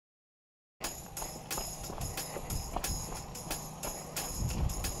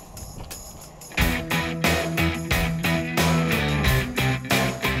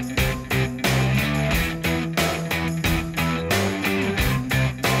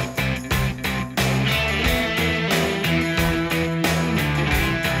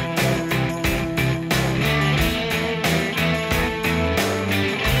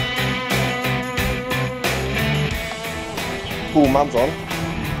Mum's on.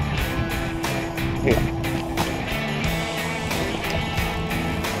 Here.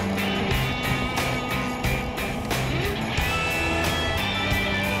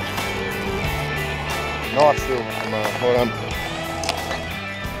 Nice silver, well done.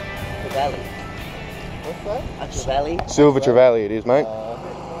 Trevally. What's that? A trevally. Silver trevally it is, mate.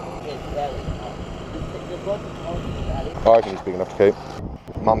 Yeah, trevally. I reckon he's big enough to keep.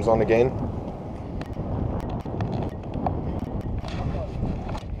 Mum's on again.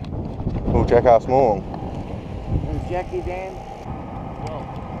 Oh, jackass more. And Jackie Dan.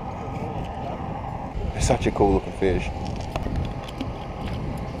 It's such a cool looking fish.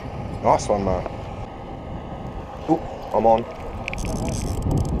 Nice one, mate. Oh, I'm on.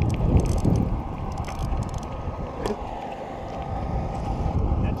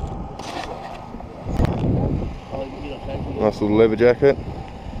 Nice little leather jacket.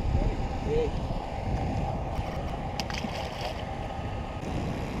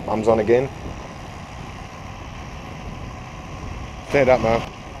 Mum's on again. Stand up, man.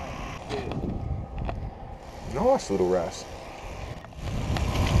 Nice little wrasse.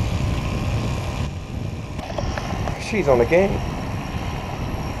 She's on again.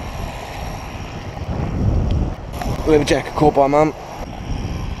 Leather jacket caught by Mum.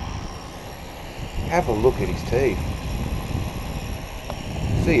 Have a look at his teeth.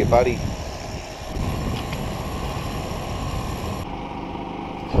 See you, buddy.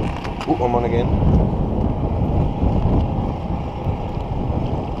 Oh, I'm on again.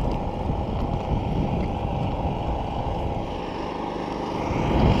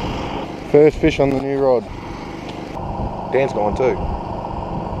 First fish on the new rod. Dan's gone too.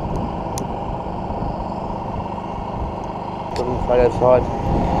 Put him straight outside.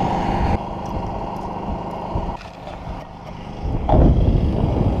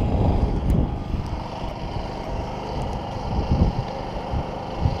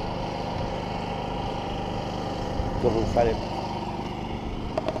 Put him straight in.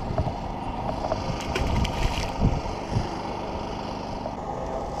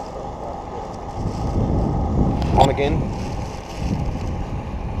 On again.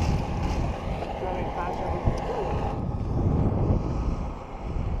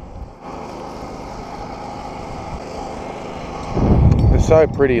 They're so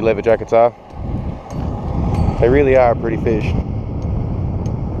pretty, leather jackets are. They really are a pretty fish.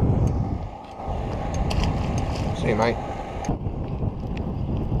 See you, mate.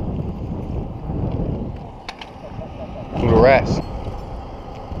 Little wrasse.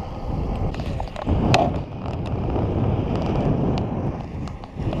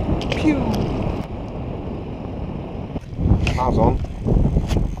 Pew! Mars on.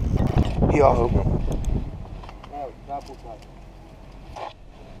 Yeah, I hope.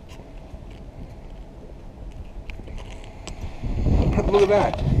 Look at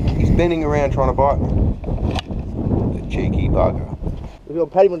that. He's bending around trying to bite me. The cheeky bugger. If you're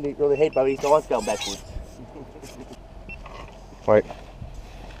patting on the head, but his eyes going backwards. Wait.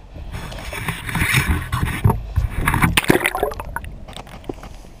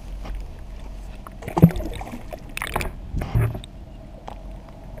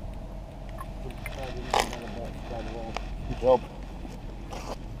 Jobe.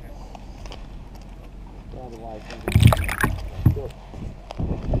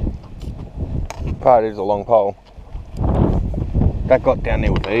 Part is a long pole. That got down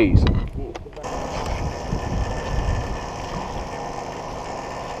there with ease.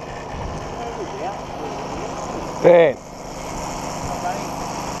 Dan.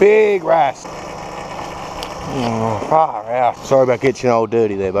 Big wrasse. Oh, far out. Sorry about getting all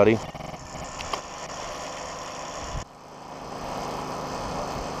dirty there, buddy.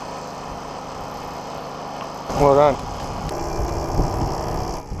 Well done.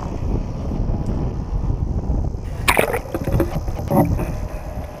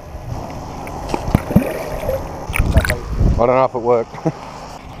 I don't know if it worked.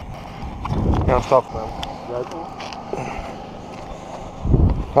 Can't stop, man.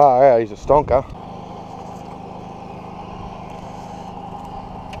 Oh yeah, he's a stonker.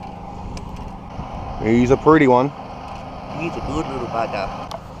 He's a pretty one. He's a good little bugger.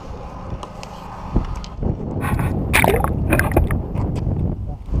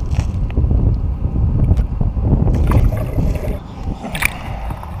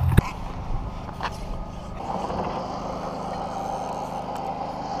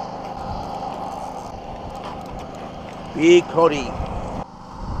 Big coddy.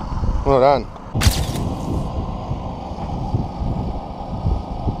 Well done.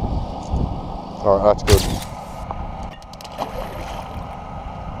 Alright, that's good.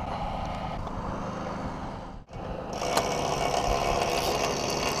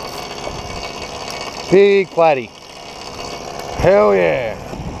 Big flatty. Hell yeah.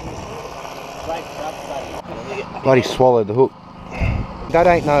 Bloody swallowed the hook. That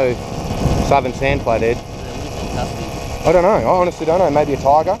ain't no southern sand flathead. I don't know, I honestly don't know, maybe a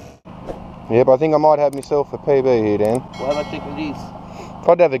tiger? Yeah, but I think I might have myself a PB here, Dan. What am I thinking these? If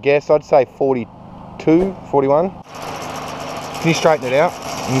I'd have a guess, I'd say 42, 41. Can you straighten it out?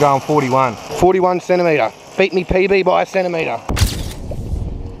 I'm going 41. 41 centimetre. Beat me PB by a centimetre.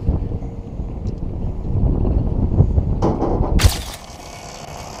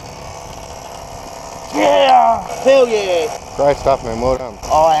 Yeah! Hell yeah! Great stuff, man, well done.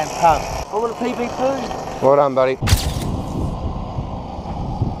 I am pumped. I want a PB too. Well done, buddy.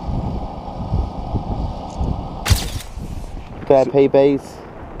 Bad PBs.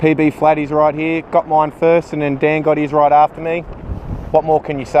 PB Flatty's right here. Got mine first and then Dan got his right after me. What more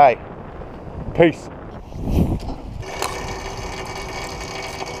can you say? Peace.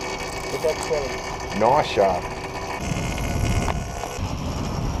 Nice shark.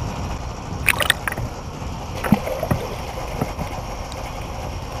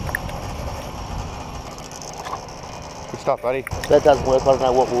 Good stuff, buddy. That doesn't work, I don't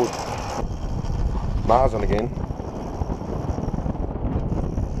know what would. Mars on again.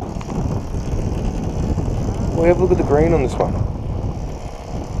 Well, have a look at the green on this one.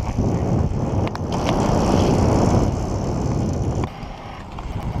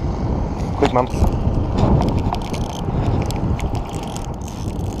 Quick, mum.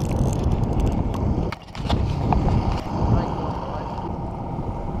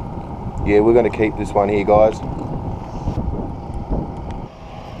 Yeah, we're going to keep this one here, guys.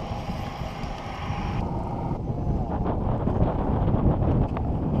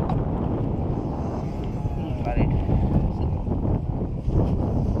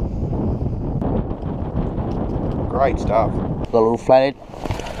 Great stuff. Got a little flathead.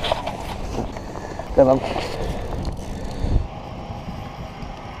 Come on.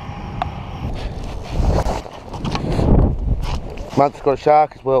 Mum's got a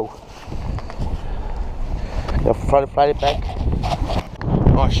shark as well. I'll try to flathead back.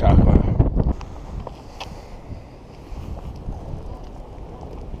 Nice shark, man.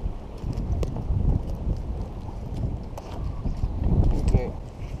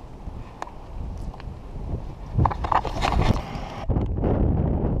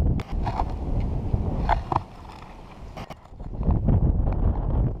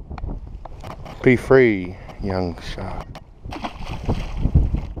 Be free, young shark.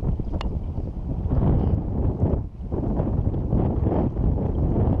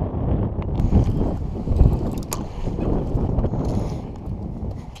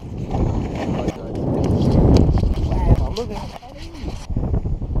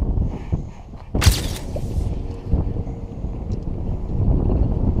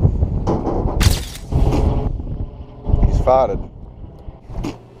 He's farted.